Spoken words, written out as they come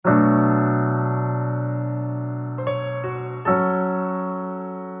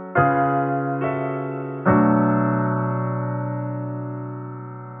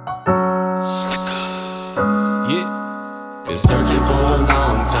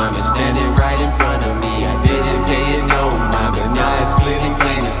time and standing right in front of me. I didn't pay it no mind, but now it's clearly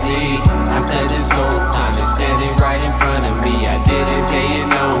plain to see. I said this whole time and standing right in front of me. I didn't pay it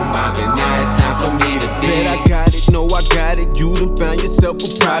no mind, but now it's time for me to be. Bet I got it, no I got it. You done found yourself a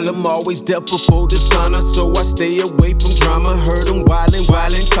problem. Always dealt before dishonor, so I stay away from drama. Heard them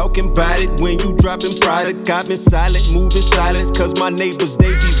wildin', talking about it. When you dropping product, I've been silent, moving silence, cause my neighbors,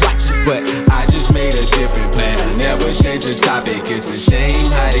 they be watching. But I just made a different plan, I never changed the topic. It's a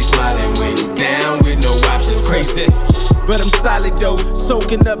shame how they smiling when you down with no options. Crazy, but I'm solid though,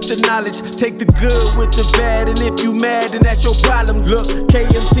 soaking up the knowledge. Take the good with the bad, and if you mad, then that's your problem. Look,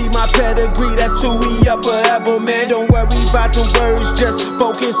 KMT, my pedigree, that's till we up forever, man. Don't worry about the words, just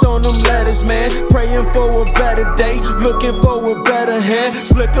focus on them letters, man. Praying for a better day, looking for a better hand.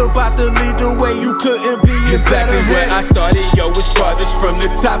 SLICKA about to lead the way, you couldn't be exactly where I started, yo, it's farthest from the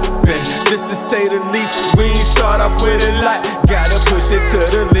top. And just to say the least, we ain't start off with a lot. Gotta push it to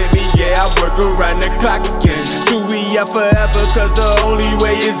the limit, yeah, I work around the clock again. Till we up forever, cause the only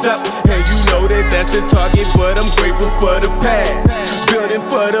way is up. And you know that that's the target, but I'm grateful for the past. Building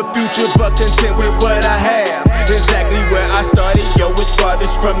for the future, but content with what I have. Exactly where I started, yo, it's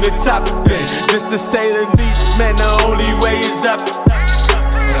farthest from the top. And just to say the least, man, the only way is up.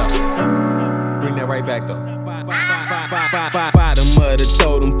 Bring that right back though. Bottom of the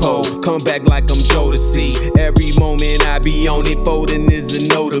totem pole, come back like I'm Jodeci. Every moment I be on it, folding is a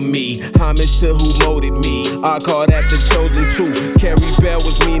no to me. Homage to who molded me, I call that the chosen truth. Carrie Bell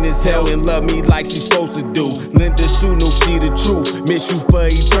was mean as hell and love me like she's supposed to do. Linda Sue knew she the truth, miss you for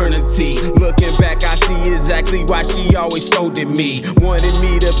eternity. Looking back, I see exactly why she always scolded me. Wanted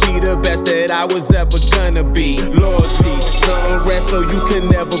me to be the best that I was ever gonna be. Loyalty, some rest so you can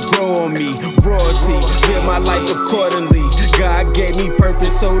never grow on me. Royalty, live my life accordingly. God gave me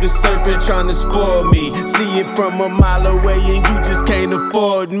purpose, so the serpent tryna spoil me. See it from a mile away and you just can't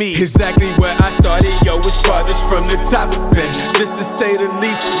afford me. Exactly where I started, yo, it's farthest from the top. And just to say the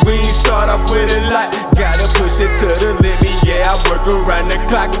least, we ain't start off with a lot. Gotta push it to the limit, yeah, I work around the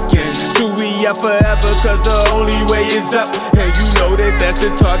clock again. Till we up forever, cause the only way is up. And you know that that's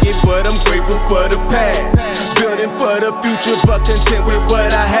the target, but I'm grateful for the past. Building for the future, but content with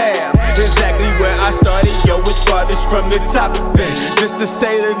what I have. Exactly where I started, yo, it's farthest from the top. And just to say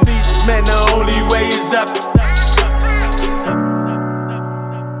the least, man, the only way is up.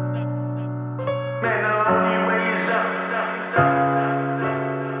 Man, the only way is up.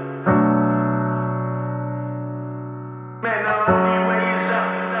 Man, the only way is up.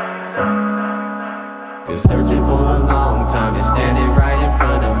 Been searching for a long time and standing right in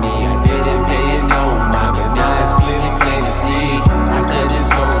front of me. I didn't pay it no mind, but now it's clearly plain to see. I said this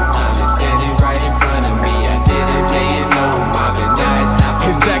whole time and standing right in front of me. I didn't pay it no mind, but now it's time for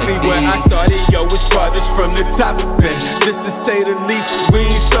exactly me to where be. I started, yo, it's farthest from the top. And just to say the least, we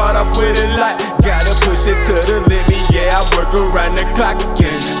ain't start off with a lot. Gotta push it to the limit, yeah, I work around the clock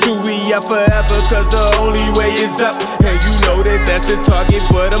again. Till we up forever, cause the only way is up. And you know that that's the target,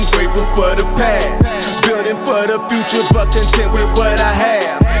 but I'm grateful for the past. Building for the future, but content with what I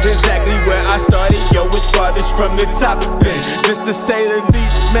have. Exactly where I started, yo, it's farthest from the top. And just to say the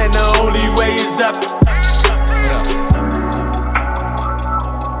least, man, the only way is up.